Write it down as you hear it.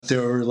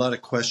There were a lot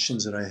of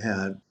questions that I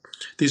had.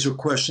 These were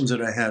questions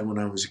that I had when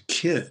I was a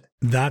kid.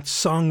 That's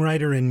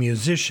songwriter and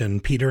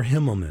musician Peter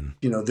Himmelman.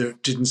 There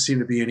didn't seem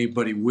to be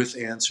anybody with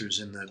answers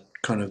in that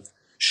kind of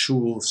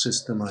shul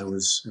system I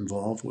was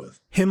involved with.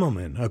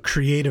 Himmelman, a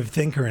creative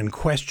thinker and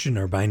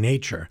questioner by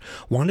nature,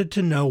 wanted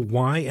to know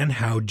why and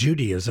how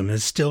Judaism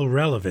is still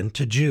relevant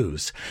to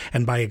Jews,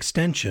 and by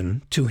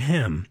extension, to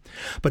him.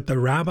 But the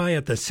rabbi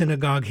at the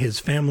synagogue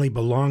his family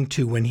belonged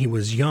to when he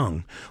was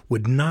young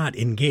would not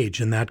engage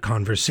in that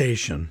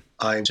conversation.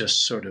 I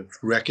just sort of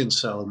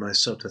reconciled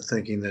myself to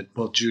thinking that,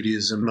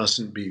 Judaism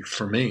mustn't be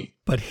for me.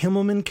 But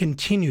Himmelman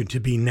continued to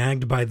be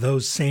nagged by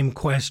those same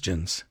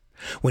questions.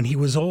 When he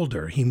was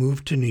older, he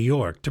moved to New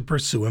York to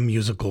pursue a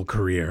musical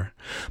career.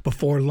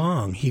 Before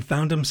long, he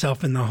found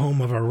himself in the home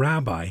of a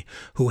rabbi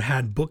who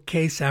had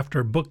bookcase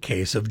after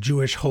bookcase of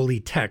Jewish holy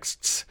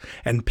texts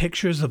and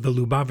pictures of the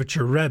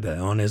Lubavitcher Rebbe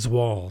on his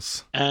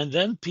walls. And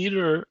then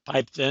Peter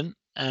piped in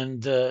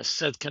and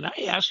said, "Can I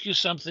ask you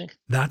something?"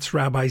 That's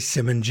Rabbi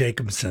Simon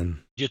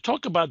Jacobson. You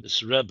talk about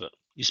this Rebbe.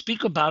 You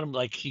speak about him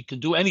like he can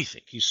do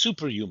anything. He's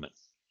superhuman.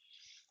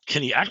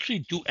 Can he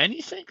actually do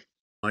anything?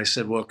 I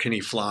said, "Well, can he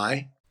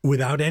fly?"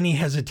 Without any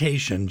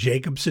hesitation,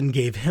 Jacobson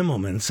gave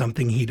Himmelman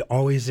something he'd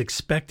always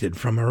expected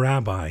from a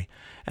rabbi,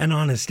 an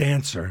honest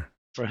answer.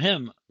 For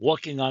him,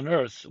 walking on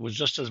earth was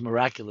just as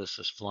miraculous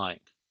as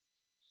flying.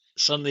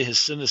 Suddenly his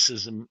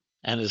cynicism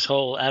and his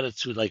whole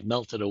attitude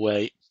melted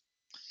away.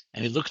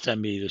 And he looked at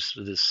me with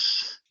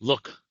this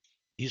look.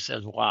 He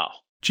said, "Wow."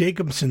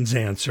 Jacobson's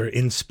answer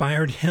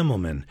inspired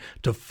Himmelman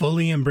to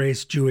fully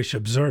embrace Jewish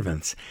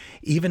observance,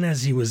 even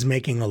as he was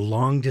making a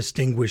long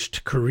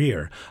distinguished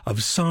career of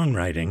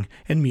songwriting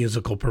and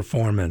musical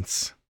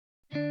performance.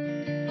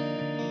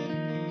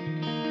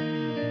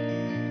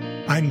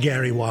 I'm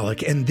Gary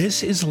Wallach, and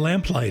this is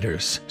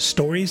Lamplighters,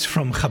 stories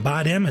from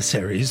Chabad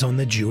emissaries on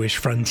the Jewish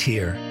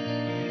frontier.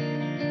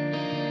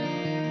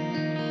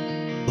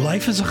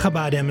 Life as a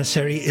Chabad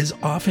emissary is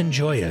often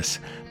joyous,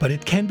 but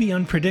it can be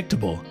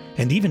unpredictable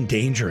and even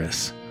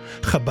dangerous.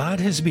 Chabad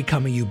has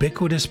become a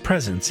ubiquitous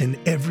presence in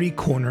every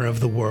corner of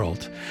the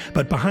world.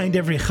 But behind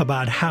every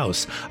Chabad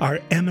house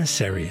are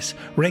emissaries,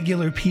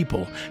 regular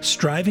people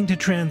striving to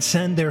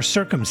transcend their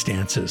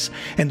circumstances,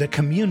 and a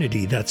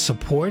community that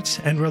supports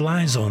and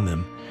relies on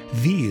them.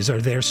 These are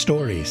their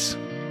stories.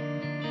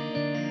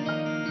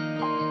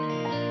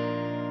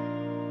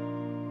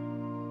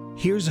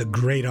 Here's a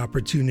great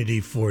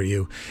opportunity for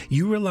you.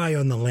 You rely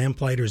on the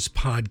Lamplighters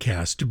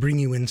podcast to bring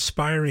you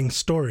inspiring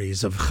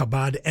stories of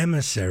Chabad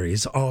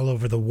emissaries all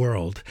over the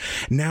world.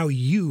 Now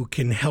you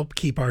can help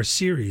keep our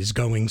series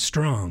going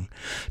strong.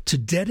 To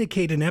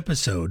dedicate an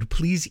episode,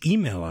 please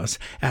email us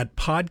at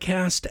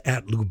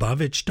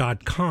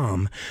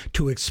podcast@lubavitch.com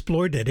to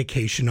explore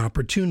dedication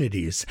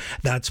opportunities.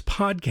 That's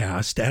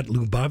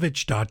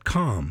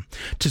podcast@lubavitch.com.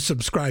 To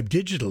subscribe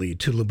digitally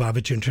to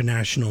Lubavitch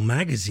International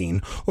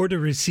Magazine or to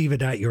receive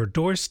it at your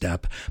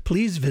doorstep,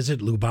 please visit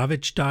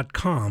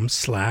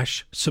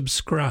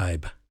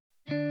lubavitch.com/subscribe.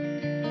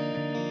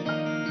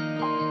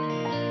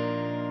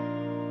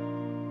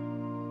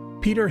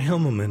 Peter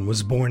Himmelman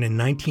was born in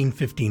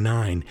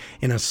 1959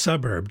 in a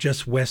suburb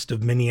just west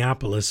of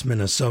Minneapolis,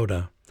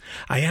 Minnesota.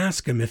 I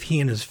asked him if he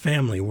and his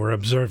family were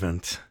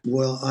observant.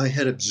 Well, I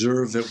had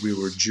observed that we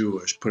were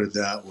Jewish, put it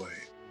that way.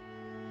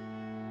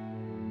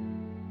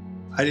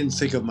 I didn't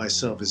think of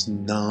myself as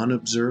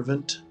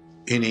non-observant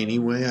in any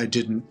way. I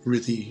didn't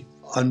really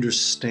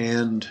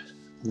understand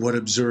what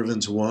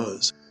observance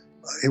was.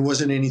 It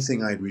wasn't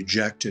anything I'd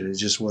rejected. It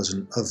just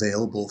wasn't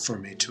available for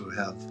me to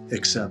have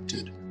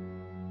accepted.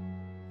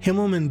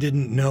 Himmelman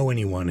didn't know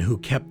anyone who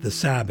kept the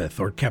Sabbath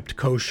or kept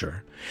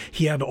kosher.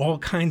 He had all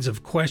kinds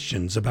of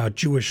questions about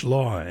Jewish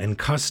law and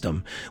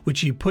custom,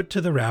 which he put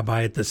to the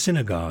rabbi at the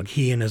synagogue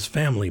he and his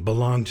family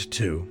belonged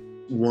to.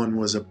 One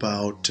was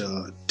about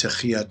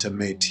Techiyat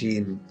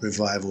HaMetim,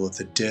 revival of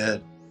the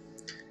dead.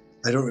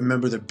 I don't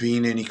remember there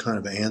being any kind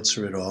of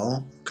answer at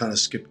all. Kind of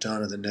skipped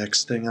on to the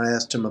next thing. I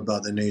asked him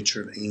about the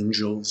nature of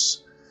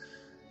angels,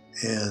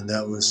 and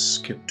that was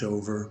skipped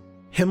over.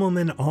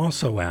 Himmelman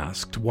also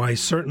asked why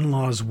certain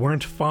laws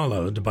weren't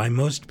followed by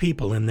most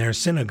people in their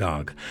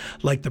synagogue,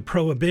 like the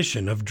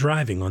prohibition of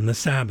driving on the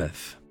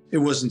Sabbath. It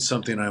wasn't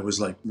something I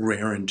was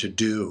raring to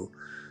do,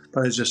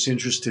 but I was just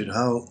interested,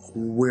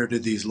 where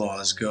did these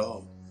laws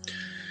go?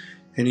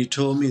 And he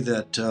told me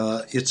that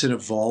it's an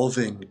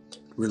evolving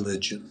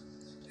religion,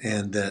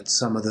 and that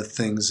some of the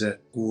things that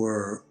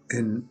were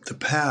in the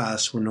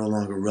past were no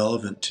longer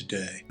relevant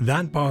today.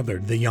 That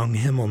bothered the young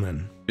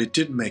Himmelman. It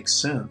didn't make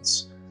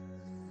sense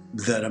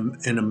that an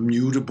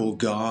immutable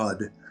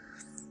God,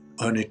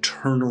 an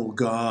eternal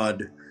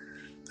God,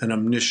 an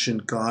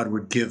omniscient God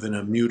would give an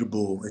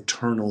immutable,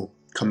 eternal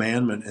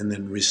commandment and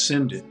then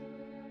rescind it.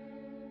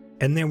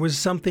 And there was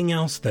something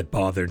else that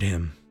bothered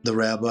him. The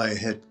rabbi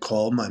had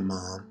called my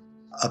mom.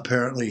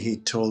 Apparently he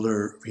told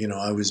her,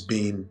 I was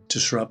being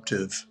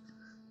disruptive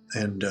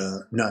and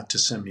not to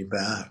send me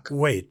back.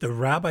 Wait, the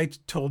rabbi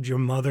told your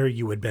mother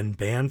you had been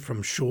banned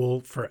from shul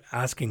for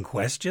asking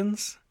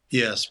questions?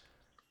 Yes.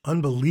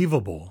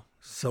 Unbelievable.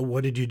 So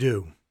what did you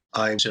do?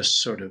 I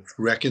just sort of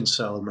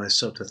reconciled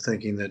myself to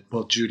thinking that,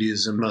 well,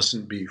 Judaism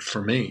mustn't be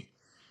for me.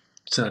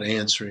 It's not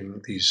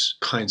answering these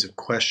kinds of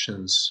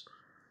questions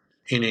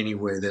in any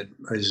way that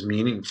is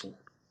meaningful.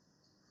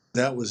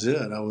 That was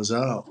it. I was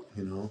out,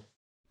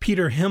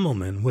 Peter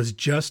Himmelman was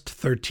just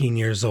 13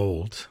 years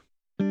old.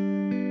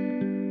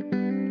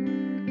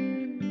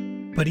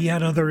 But he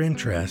had other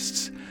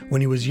interests. When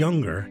he was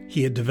younger,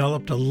 he had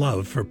developed a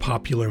love for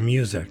popular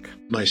music.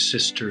 My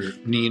sister,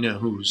 Nina,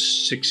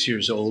 who's 6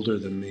 years older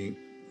than me,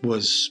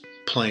 was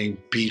playing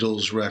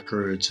Beatles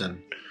records,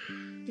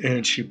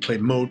 and she played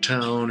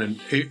Motown, and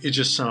it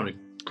just sounded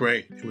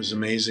great. It was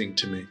amazing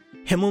to me.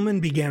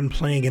 Himmelman began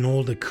playing an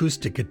old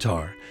acoustic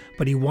guitar,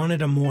 but he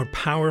wanted a more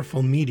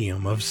powerful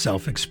medium of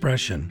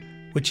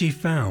self-expression, which he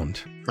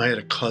found. I had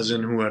a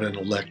cousin who had an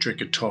electric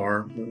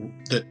guitar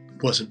that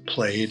wasn't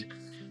played.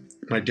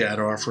 My dad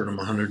offered him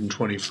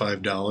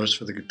 $125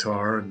 for the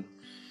guitar, and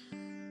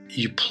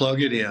you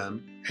plug it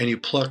in and you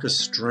pluck a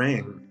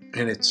string,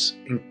 and it's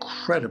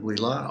incredibly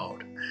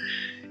loud.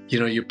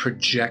 You're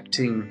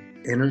projecting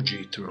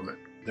energy through it.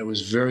 That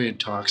was very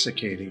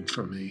intoxicating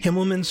for me.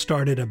 Himmelman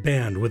started a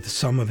band with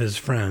some of his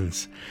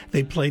friends.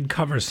 They played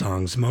cover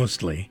songs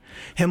mostly.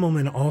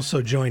 Himmelman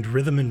also joined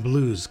rhythm and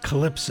blues,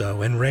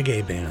 calypso, and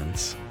reggae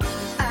bands.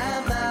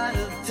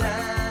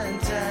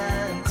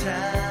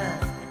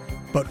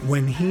 But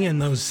when he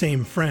and those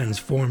same friends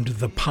formed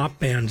the pop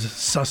band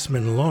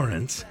Sussman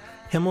Lawrence,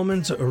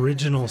 Himmelman's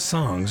original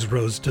songs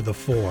rose to the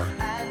fore.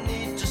 I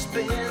need to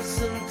spend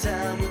some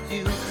time with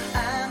you.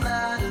 I'm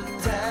out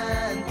of time.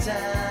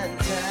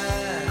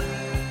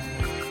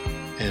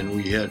 And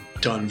we had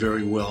done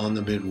very well in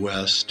the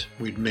Midwest.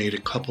 We'd made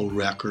a couple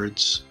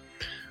records.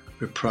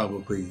 We were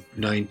probably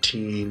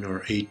 19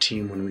 or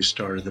 18 when we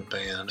started the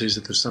band. These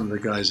are some of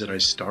the guys that I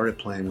started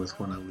playing with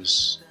when I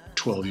was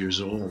 12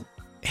 years old.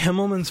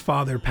 Himmelman's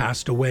father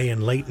passed away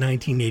in late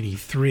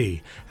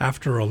 1983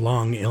 after a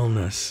long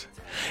illness.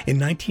 In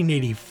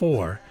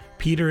 1984,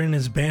 Peter and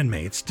his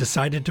bandmates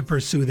decided to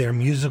pursue their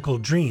musical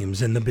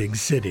dreams in the big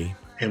city.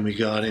 And we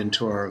got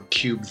into our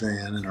cube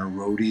van and our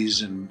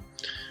roadies, and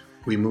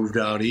we moved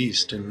out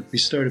east, and we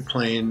started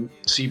playing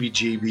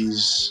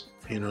CBGB's,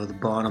 the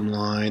Bottom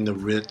Line, the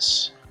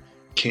Ritz,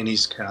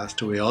 Kenny's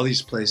Castaway, all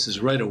these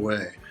places right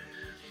away.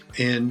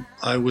 And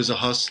I was a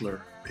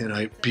hustler, and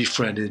I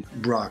befriended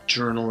rock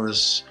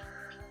journalists.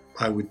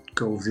 I would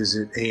go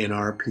visit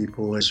A&R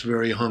people. I was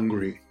very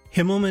hungry.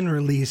 Himmelman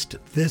released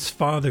This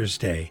Father's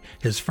Day,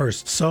 his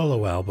first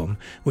solo album,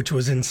 which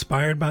was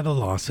inspired by the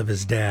loss of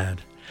his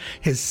dad.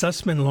 His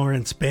Sussman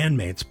Lawrence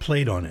bandmates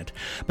played on it,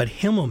 but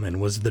Himmelman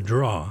was the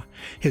draw.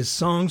 His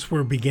songs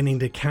were beginning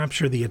to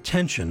capture the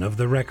attention of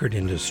the record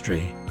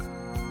industry.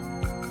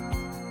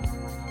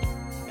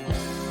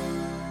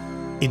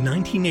 In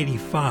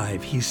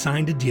 1985, he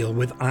signed a deal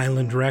with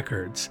Island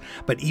Records,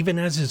 but even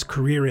as his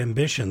career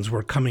ambitions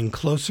were coming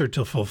closer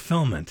to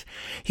fulfillment,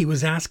 he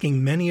was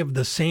asking many of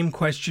the same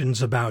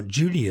questions about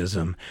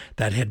Judaism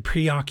that had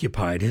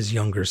preoccupied his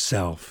younger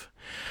self.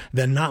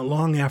 Then, not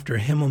long after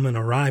Himmelman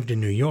arrived in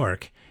New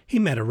York, he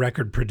met a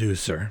record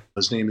producer.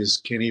 His name is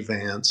Kenny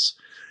Vance.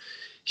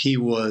 He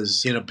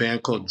was in a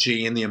band called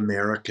Jay and the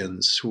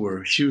Americans, who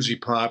were hugely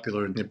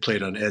popular, and they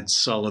played on Ed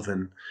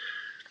Sullivan.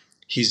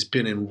 He's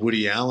been in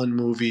Woody Allen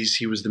movies.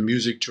 He was the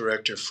music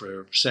director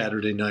for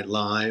Saturday Night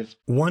Live.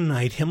 One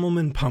night,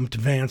 Himmelman pumped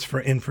Vance for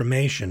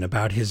information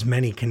about his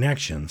many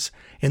connections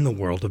in the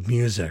world of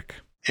music.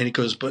 And he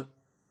goes, but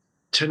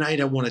tonight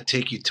I want to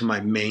take you to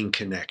my main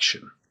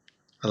connection.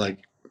 I like,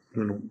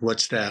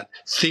 what's that?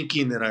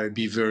 Thinking that I would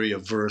be very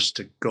averse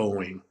to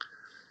going.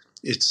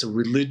 It's a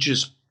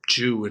religious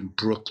Jew in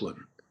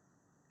Brooklyn.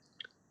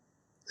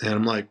 And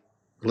I'm like,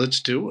 let's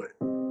do it.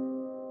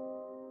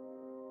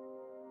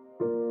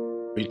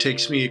 He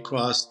takes me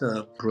across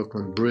the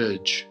Brooklyn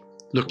Bridge,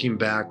 looking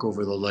back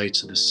over the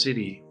lights of the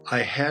city.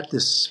 I had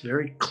this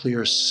very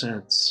clear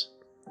sense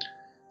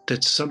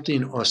that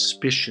something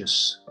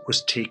auspicious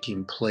was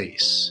taking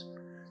place,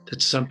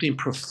 that something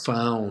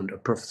profound, a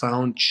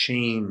profound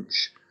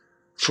change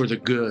for the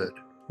good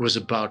was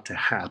about to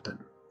happen.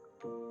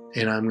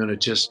 And I'm going to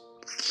just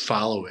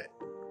follow it.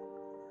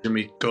 And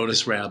we go to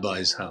this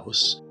rabbi's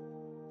house.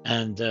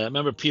 And I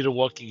remember Peter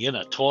walking in,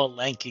 a tall,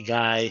 lanky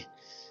guy,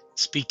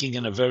 speaking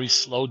in a very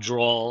slow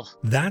drawl.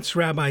 That's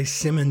Rabbi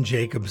Simon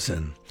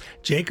Jacobson.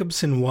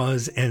 Jacobson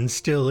was, and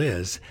still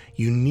is,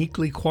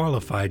 uniquely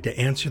qualified to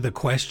answer the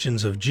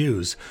questions of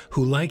Jews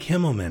who, like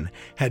Himmelman,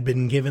 had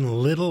been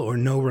given little or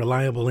no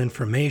reliable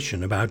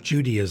information about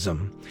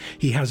Judaism.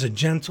 He has a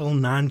gentle,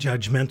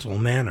 non-judgmental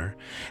manner,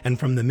 and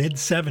from the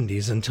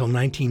mid-'70s until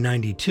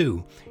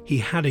 1992, he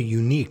had a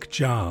unique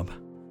job.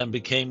 And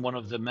became one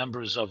of the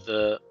members of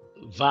the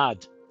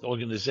VAD, the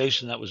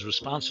organization that was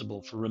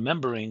responsible for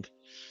remembering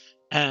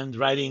and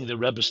writing the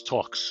Rebbe's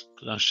talks.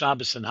 Because on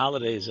Shabbos and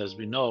holidays, as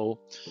we know,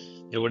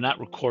 they were not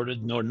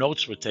recorded, nor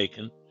notes were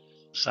taken.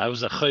 So I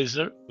was a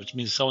chayzer, which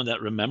means someone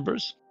that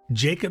remembers.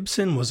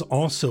 Jacobson was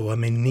also a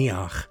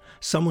meniach,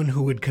 someone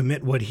who would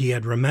commit what he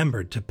had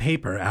remembered to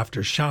paper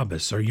after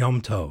Shabbos or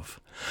Yom Tov.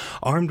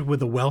 Armed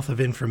with a wealth of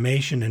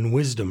information and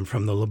wisdom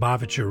from the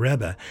Lubavitcher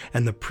Rebbe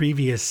and the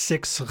previous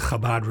 6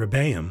 Chabad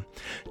Rebbeim,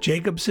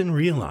 Jacobson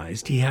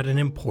realized he had an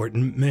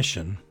important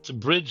mission. To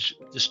bridge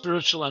the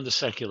spiritual and the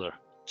secular,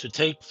 to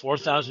take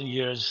 4,000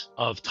 years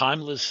of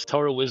timeless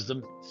Torah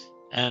wisdom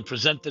and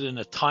present it in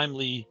a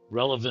timely,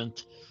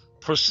 relevant,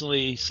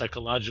 personally,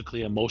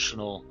 psychologically,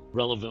 emotional,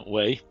 relevant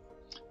way,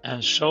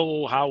 and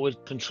show how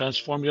it can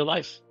transform your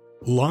life.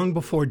 Long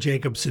before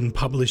Jacobson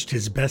published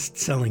his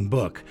best-selling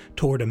book,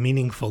 Toward a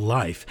Meaningful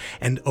Life,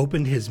 and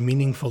opened his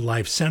Meaningful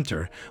Life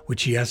Center,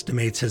 which he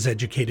estimates has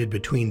educated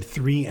between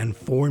 3 and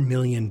 4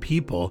 million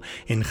people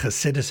in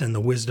Chassidus and the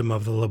wisdom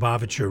of the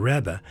Lubavitcher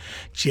Rebbe,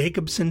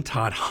 Jacobson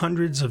taught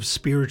hundreds of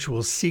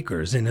spiritual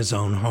seekers in his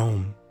own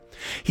home.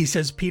 He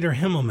says Peter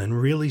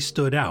Himmelman really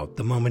stood out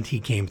the moment he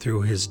came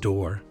through his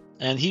door.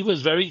 And he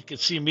was you could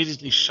see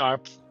immediately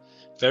sharp,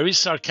 very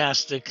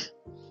sarcastic,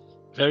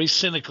 very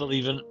cynical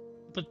even,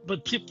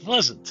 but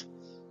pleasant,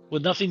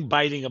 with nothing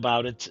biting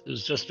about it. It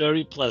was just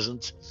very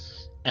pleasant.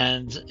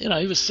 And,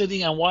 he was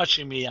sitting and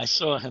watching me. I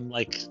saw him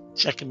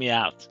checking me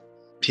out.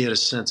 He had a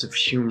sense of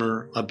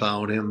humor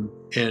about him,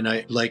 and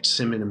I liked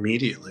Simon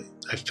immediately.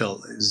 I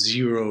felt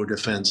zero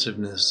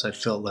defensiveness. I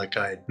felt like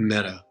I had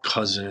met a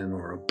cousin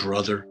or a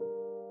brother.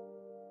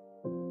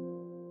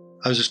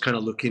 I was just kind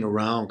of looking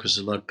around because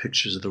there's a lot of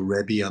pictures of the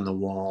Rebbe on the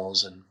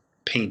walls and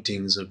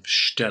paintings of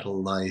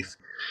shtetl life.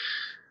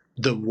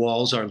 The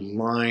walls are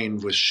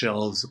lined with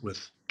shelves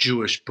with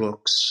Jewish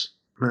books.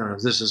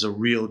 This is a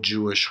real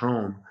Jewish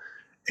home,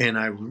 and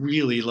I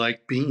really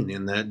liked being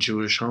in that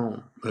Jewish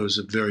home. It was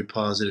a very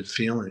positive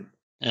feeling.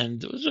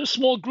 And it was a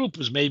small group. It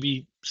was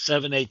maybe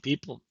 7, 8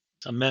 people,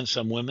 some men,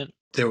 some women.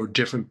 There were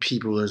different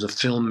people. There's a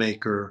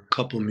filmmaker, a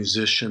couple of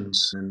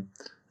musicians, and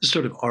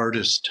sort of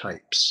artist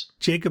types.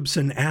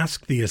 Jacobson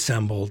asked the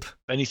assembled,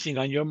 anything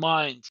on your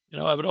mind?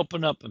 I would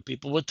open up and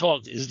people would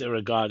talk. Is there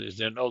a God? Is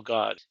there no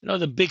God?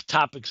 The big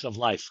topics of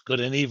life, good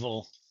and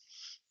evil,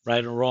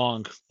 right and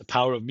wrong, the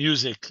power of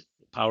music,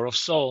 the power of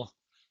soul.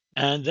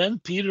 And then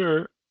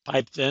Peter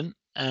piped in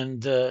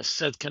and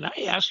said, can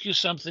I ask you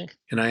something?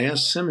 And I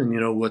asked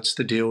Simon, what's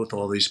the deal with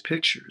all these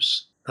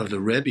pictures of the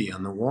Rebbe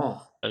on the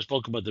wall? I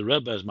spoke about the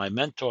Rebbe as my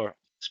mentor,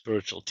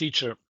 spiritual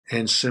teacher.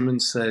 And Simon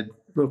said,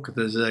 look,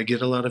 I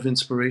get a lot of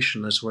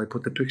inspiration. That's why I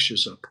put the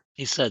pictures up.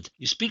 He said,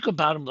 you speak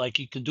about him like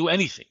he can do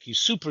anything. He's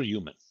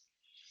superhuman.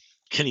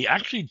 Can he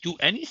actually do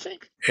anything?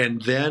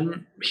 And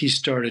then he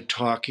started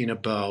talking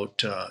about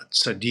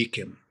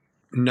tzaddikim,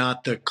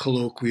 not the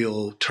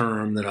colloquial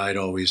term that I'd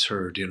always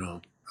heard,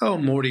 Oh,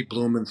 Morty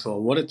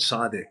Blumenthal, what a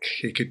tzaddik.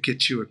 He could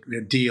get you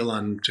a deal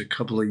on a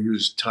couple of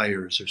used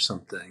tires or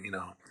something,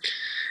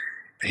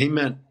 He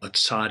meant a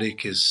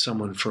tzaddik is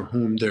someone for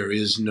whom there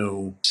is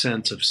no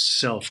sense of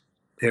self.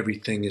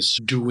 Everything is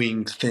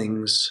doing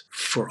things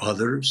for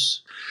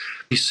others.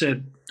 He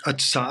said, a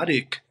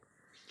tzaddik,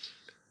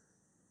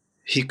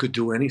 he could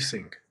do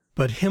anything.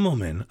 But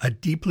Himmelman, a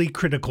deeply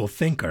critical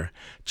thinker,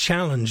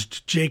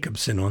 challenged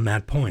Jacobson on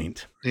that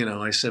point.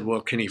 I said,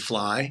 well, can he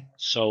fly?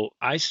 So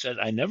I said,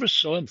 I never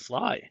saw him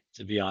fly,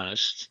 to be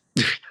honest.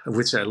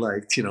 Which I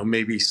liked.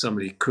 Maybe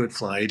somebody could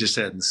fly. He just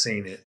hadn't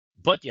seen it.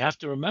 But you have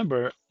to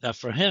remember that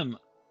for him,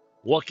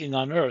 walking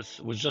on earth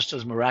was just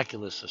as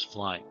miraculous as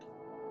flying.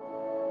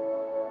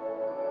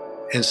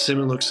 And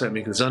Simon looks at me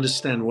and goes,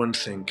 understand one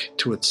thing,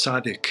 to a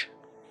tzaddik,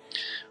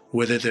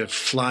 whether they're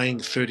flying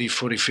 30,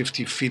 40,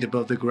 50 feet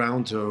above the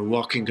ground or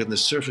walking on the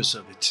surface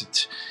of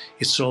it,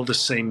 it's all the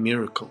same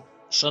miracle.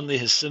 Suddenly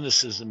his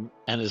cynicism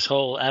and his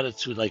whole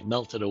attitude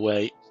melted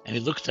away. And he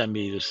looked at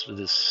me with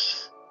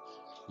this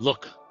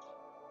look.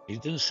 He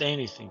didn't say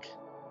anything.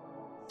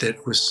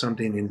 That was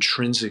something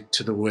intrinsic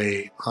to the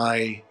way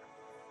I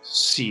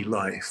see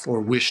life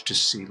or wish to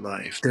see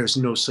life. There's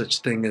no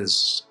such thing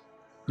as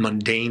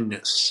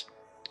mundaneness.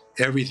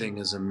 Everything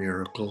is a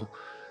miracle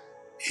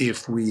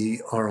if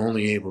we are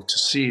only able to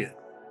see it.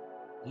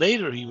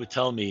 Later, he would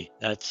tell me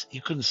that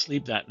he couldn't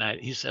sleep that night.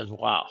 He said,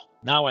 wow,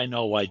 now I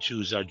know why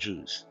Jews are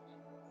Jews.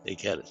 They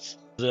get it.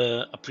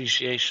 The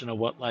appreciation of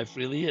what life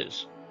really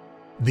is.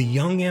 The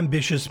young,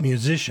 ambitious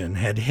musician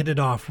had hit it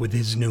off with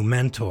his new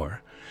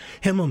mentor.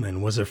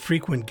 Himmelman was a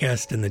frequent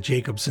guest in the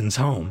Jacobsons'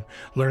 home,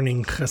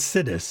 learning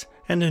Chassidus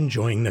and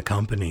enjoying the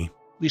company.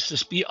 We used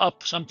to be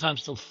up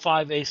sometimes till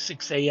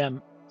 6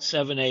 a.m.,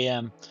 7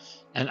 a.m.,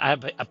 and I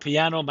have a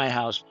piano in my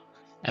house,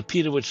 and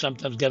Peter would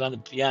sometimes get on the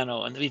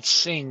piano, and we'd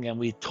sing, and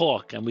we'd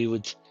talk, and we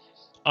would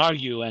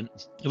argue, and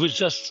it was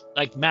just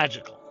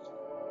magical.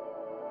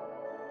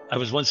 I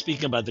was once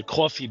speaking about the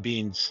coffee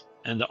beans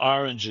and the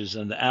oranges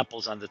and the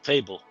apples on the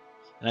table,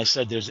 and I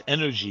said there's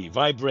energy,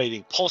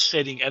 vibrating,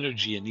 pulsating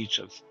energy in each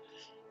of.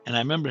 And I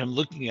remember him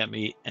looking at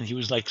me, and he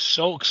was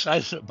so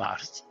excited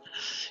about it.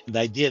 The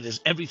idea that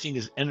everything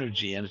is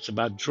energy, and it's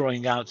about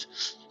drawing out,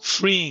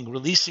 freeing,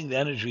 releasing the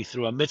energy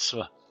through a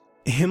mitzvah.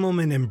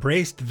 Himmelman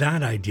embraced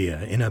that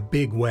idea in a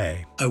big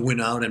way. I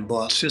went out and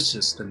bought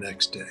tzitzis the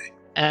next day.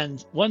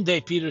 And one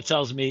day Peter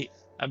tells me,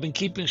 I've been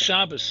keeping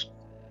Shabbos.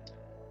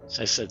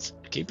 So I said,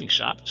 keeping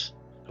Shabbos?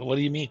 What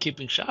do you mean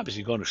keeping Shabbos?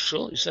 You going to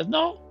shul? He said,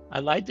 no, I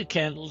light the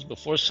candles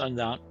before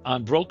sundown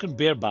on broken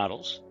beer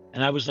bottles,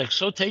 and I was like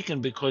so taken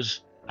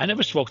because I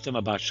never spoke to him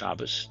about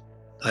Shabbos.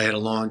 I had a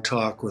long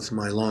talk with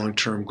my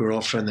long-term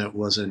girlfriend that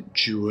wasn't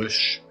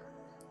Jewish,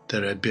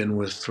 that I'd been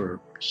with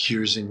for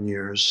years and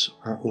years,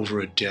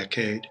 over a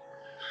decade.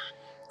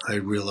 I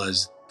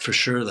realized for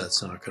sure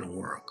that's not going to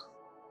work.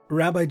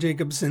 Rabbi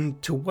Jacobson,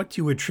 to what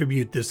do you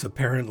attribute this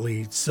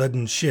apparently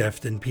sudden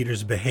shift in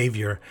Peter's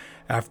behavior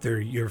after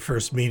your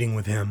first meeting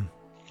with him?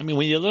 I mean,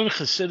 when you learn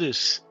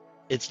Chassidus,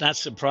 it's not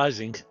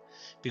surprising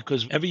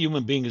because every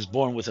human being is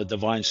born with a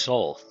divine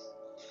soul.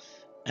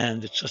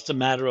 And it's just a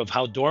matter of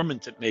how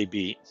dormant it may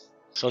be.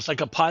 So it's like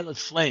a pilot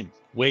flame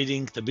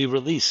waiting to be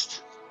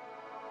released.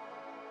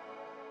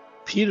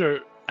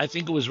 Peter, I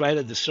think it was right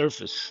at the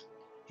surface.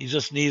 He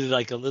just needed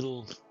like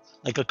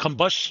a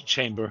combustion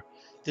chamber.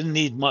 Didn't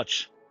need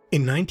much.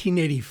 In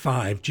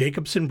 1985,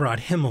 Jacobson brought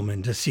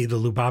Himmelman to see the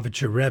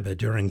Lubavitcher Rebbe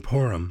during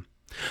Purim.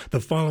 The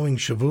following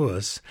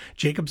Shavuos,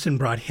 Jacobson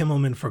brought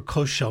Himmelman for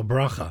Kos Shel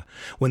Bracha,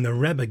 when the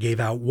Rebbe gave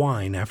out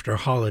wine after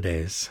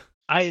holidays.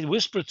 I had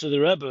whispered to the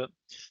Rebbe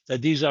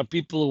that these are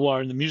people who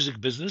are in the music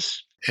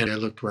business. And I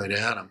looked right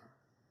at him.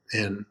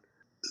 And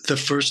the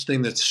first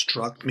thing that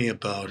struck me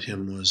about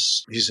him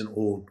was he's an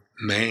old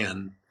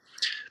man,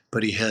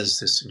 but he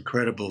has this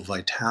incredible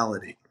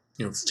vitality,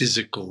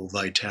 physical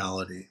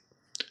vitality.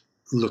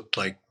 Looked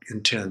like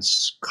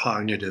intense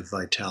cognitive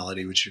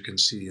vitality, which you can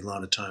see a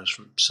lot of times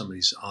from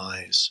somebody's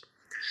eyes.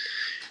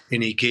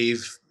 And he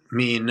gave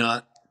me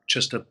not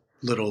just a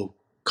little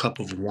cup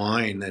of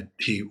wine that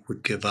he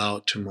would give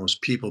out to most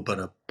people, but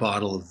a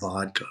bottle of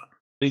vodka.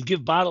 He'd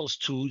give bottles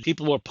to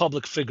people who are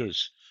public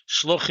figures,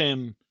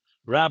 shluchim,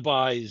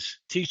 rabbis,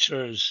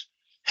 teachers,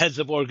 heads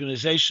of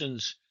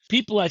organizations,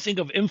 people I think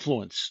of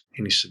influence.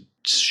 And he said,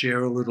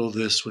 share a little of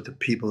this with the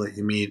people that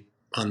you meet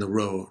on the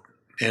road.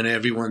 And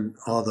everyone,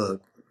 all the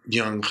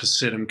young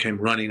Hasidim came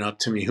running up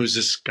to me. Who's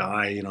this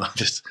guy?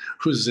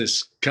 Who's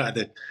this guy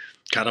that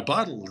got a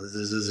bottle?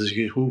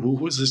 Who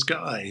was this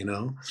guy?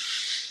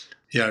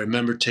 Yeah, I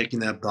remember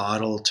taking that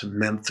bottle to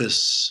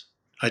Memphis.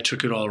 I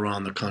took it all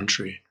around the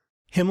country.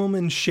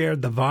 Himmelman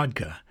shared the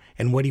vodka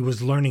and what he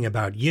was learning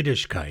about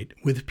Yiddishkeit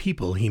with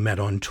people he met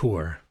on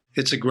tour.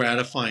 It's a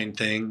gratifying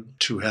thing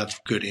to have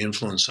good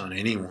influence on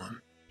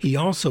anyone. He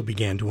also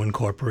began to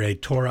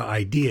incorporate Torah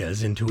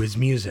ideas into his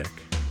music.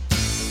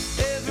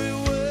 Every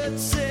word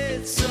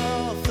sets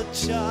off a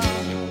charge.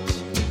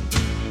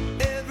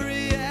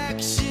 Every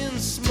action,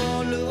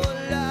 small or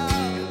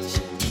large,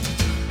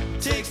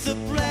 takes the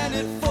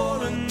planet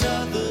for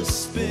another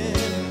spin.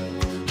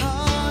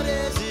 Hard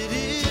as it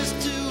is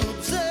to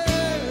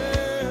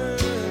observe.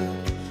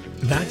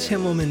 That's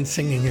Himmelman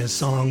singing his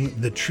song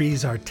 "The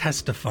Trees Are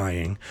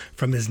Testifying"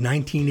 from his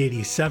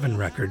 1987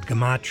 record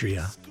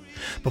Gematria.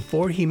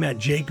 Before he met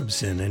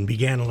Jacobson and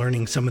began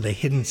learning some of the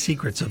hidden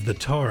secrets of the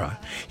Torah,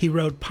 he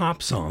wrote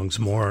pop songs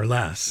more or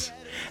less.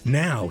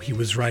 Now he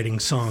was writing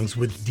songs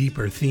with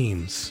deeper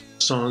themes.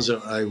 Songs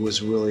that I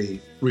was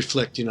really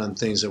reflecting on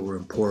things that were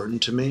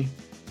important to me.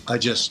 I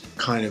just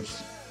kind of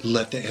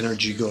let the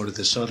energy go to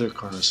this other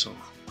kind of song.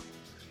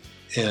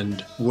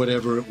 And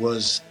whatever it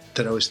was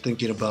that I was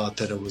thinking about,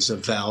 that it was a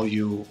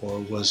value or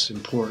was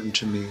important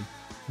to me,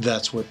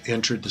 that's what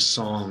entered the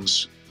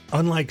songs.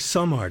 Unlike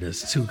some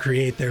artists who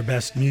create their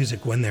best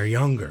music when they're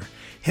younger,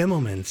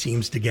 Himmelman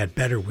seems to get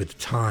better with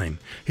time,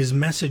 his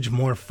message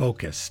more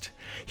focused.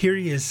 Here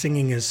he is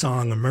singing his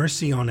song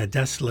 "Mercy on a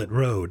Desolate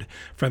Road"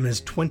 from his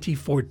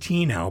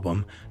 2014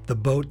 album, The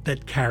Boat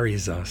That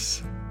Carries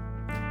Us.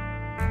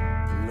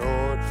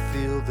 Lord,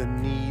 feel the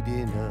need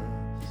in us.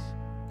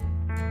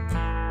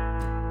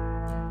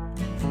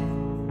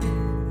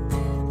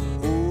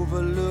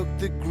 Overlook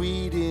the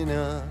greed in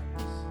us.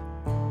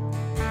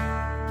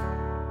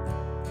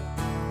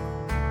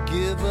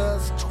 Give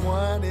us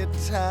 20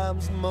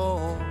 times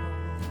more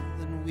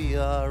than we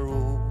are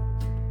owed.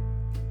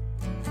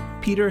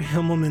 Peter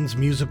Himmelman's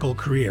musical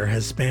career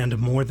has spanned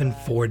more than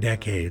 4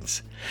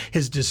 decades.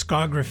 His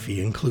discography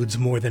includes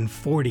more than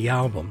 40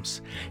 albums.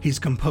 He's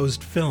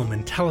composed film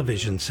and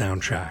television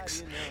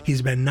soundtracks.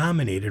 He's been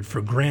nominated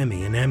for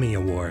Grammy and Emmy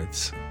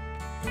Awards.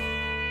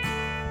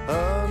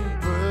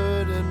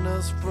 Unburden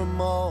us from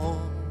all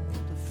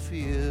the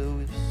fear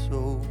we've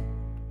sowed.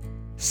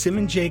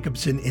 Simon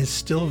Jacobson is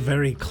still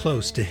very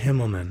close to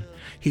Himmelman.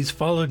 He's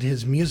followed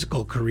his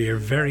musical career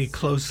very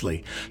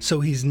closely, so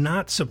he's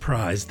not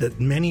surprised that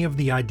many of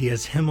the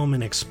ideas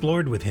Himmelman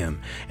explored with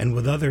him and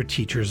with other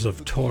teachers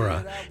of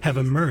Torah have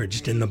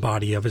emerged in the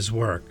body of his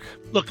work.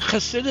 Look,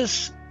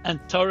 Chassidus and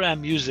Torah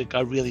and music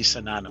are really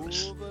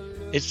synonymous.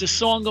 It's the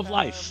song of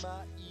life.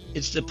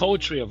 It's the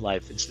poetry of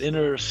life. It's the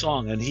inner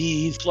song, and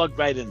he's plugged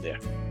right in there.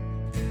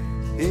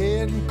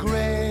 And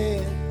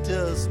grant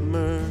us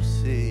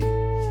mercy.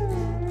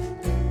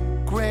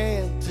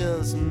 Grant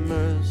us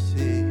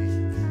mercy.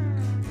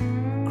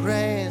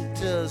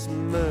 Grant us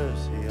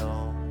mercy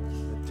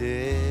on the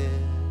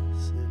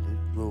desolate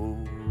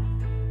road.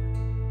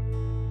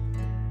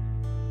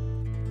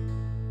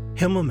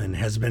 Himmelman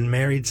has been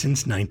married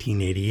since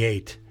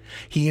 1988.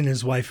 He and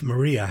his wife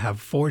Maria have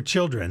 4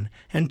 children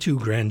and 2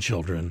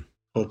 grandchildren.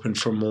 Hoping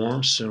for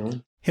more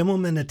soon.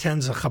 Himmelman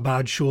attends a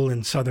Chabad shul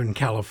in Southern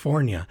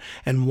California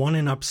and one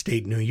in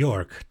upstate New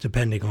York,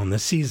 depending on the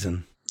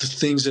season. The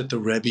things that the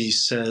Rebbe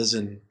says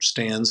and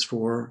stands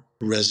for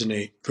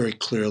resonate very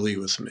clearly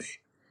with me.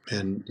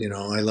 And,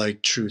 I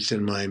like truth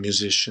in my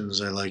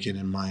musicians. I like it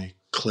in my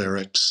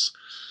clerics.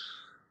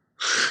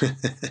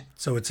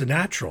 So it's a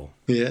natural.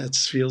 Yeah, it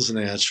feels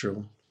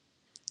natural.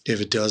 If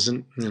it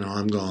doesn't,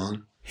 I'm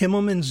gone.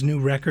 Himmelman's new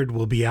record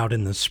will be out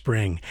in the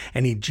spring,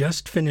 and he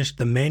just finished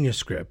the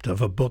manuscript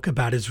of a book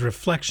about his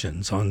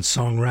reflections on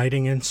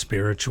songwriting and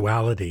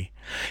spirituality.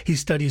 He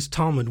studies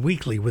Talmud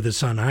weekly with his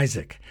son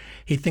Isaac.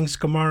 He thinks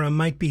Gemara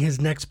might be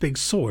his next big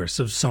source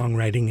of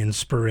songwriting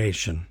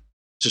inspiration.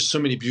 There's so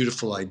many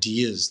beautiful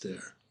ideas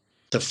there.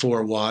 The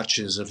 4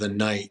 watches of the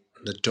night,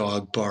 the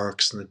dog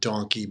barks and the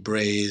donkey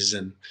brays,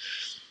 and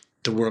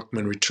the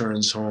workman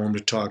returns home to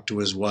talk to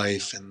his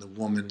wife, and the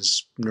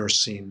woman's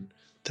nursing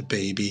the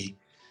baby.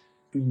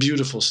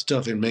 Beautiful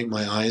stuff. It'd make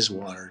my eyes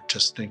water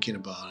just thinking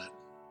about it.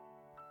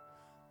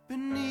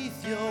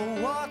 Beneath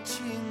your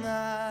watching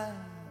eyes,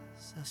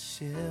 I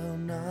shall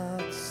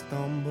not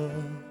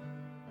stumble.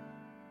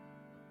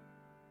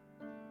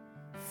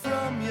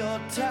 From your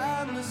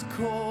timeless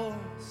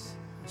course,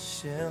 I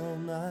shall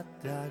not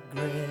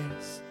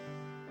digress.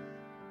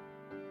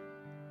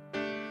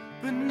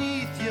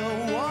 Beneath your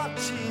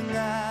watching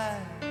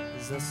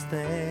eyes, I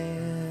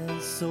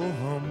stand so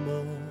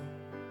humble,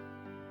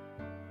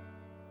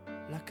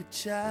 like a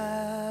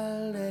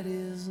child at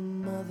his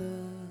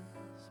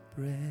mother's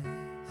breast.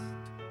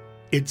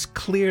 It's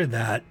clear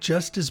that,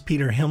 just as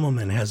Peter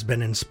Himmelman has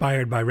been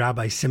inspired by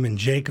Rabbi Simon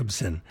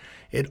Jacobson,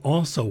 it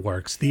also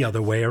works the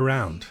other way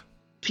around.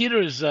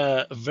 Peter is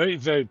very,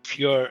 very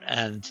pure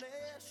and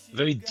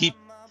very deep.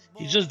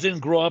 He just didn't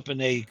grow up in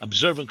a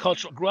observant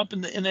culture. Grew up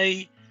in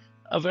a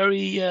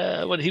very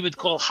what he would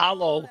call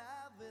hollow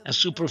and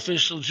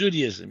superficial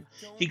Judaism.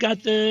 He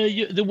got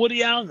the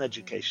Woody Allen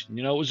education.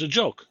 It was a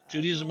joke.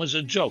 Judaism was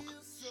a joke.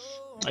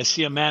 I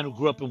see a man who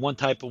grew up in one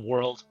type of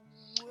world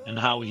and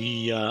how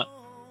he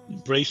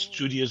embraced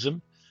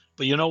Judaism.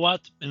 But you know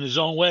what? In his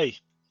own way.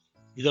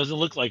 He doesn't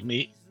look like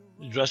me.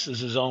 He dresses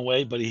his own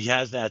way, but he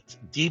has that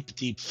deep,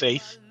 deep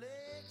faith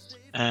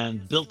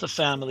and built a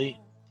family,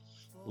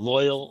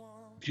 loyal,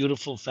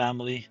 beautiful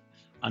family,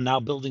 are now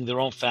building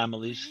their own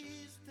families.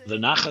 The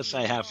nachas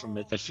I have from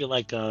it, I feel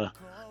like a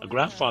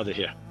grandfather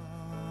here.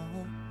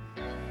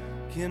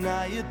 Can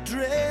I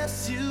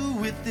address you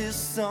with this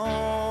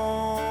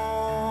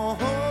song?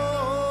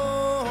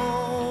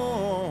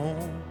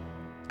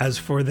 As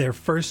for their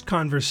first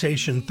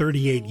conversation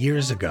 38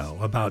 years ago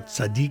about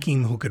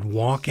tzaddikim who could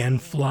walk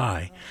and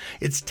fly,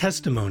 it's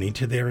testimony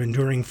to their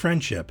enduring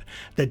friendship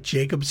that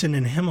Jacobson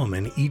and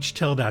Himmelman each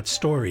tell that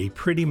story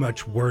pretty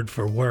much word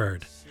for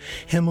word.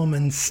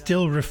 Himmelman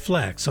still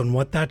reflects on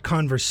what that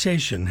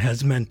conversation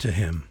has meant to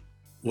him.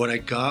 What I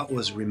got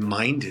was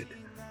reminded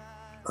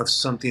of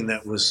something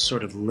that was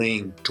sort of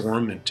laying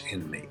dormant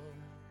in me.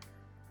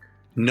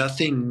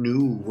 Nothing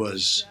new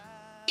was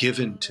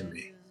given to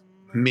me.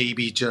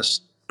 Maybe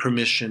just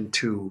permission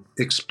to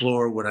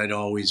explore what I'd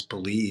always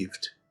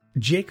believed.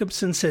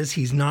 Jacobson says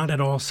he's not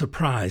at all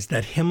surprised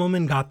that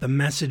Himmelman got the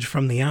message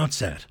from the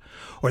outset,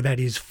 or that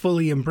he's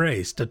fully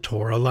embraced a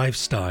Torah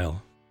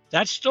lifestyle.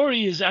 That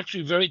story is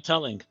actually very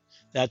telling,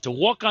 that to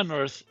walk on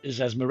earth is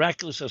as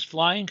miraculous as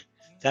flying.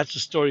 That's the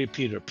story of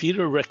Peter.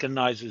 Peter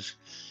recognizes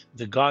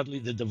the godly,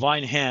 the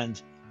divine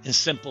hand in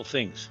simple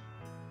things.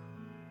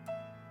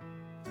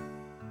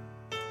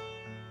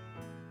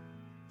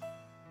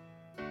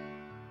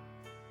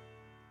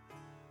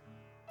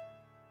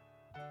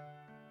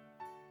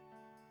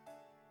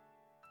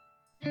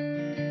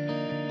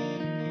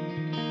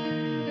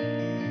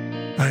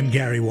 I'm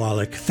Gary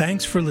Wallach.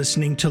 Thanks for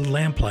listening to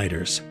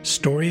Lamplighters,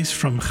 stories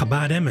from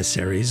Chabad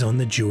emissaries on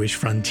the Jewish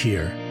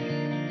frontier.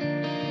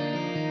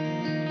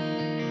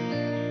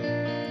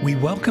 We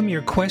welcome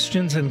your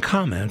questions and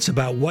comments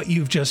about what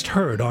you've just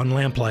heard on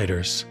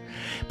Lamplighters.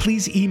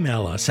 Please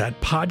email us at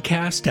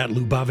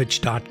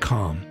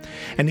podcast@lubavitch.com.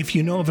 And if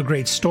you know of a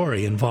great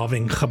story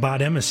involving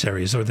Chabad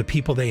emissaries or the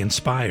people they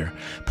inspire,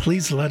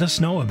 please let us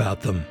know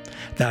about them.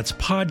 That's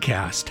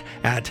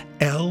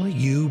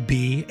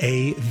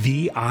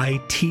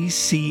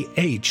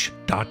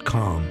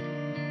podcast@lubavitch.com.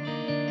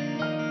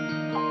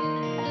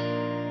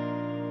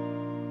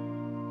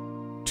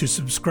 To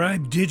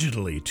subscribe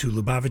digitally to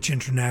Lubavitch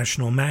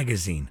International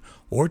Magazine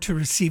or to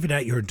receive it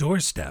at your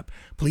doorstep,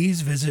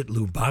 please visit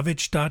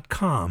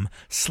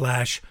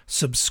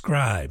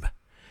lubavitch.com/subscribe.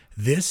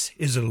 This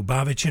is a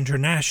Lubavitch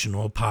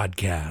International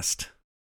podcast.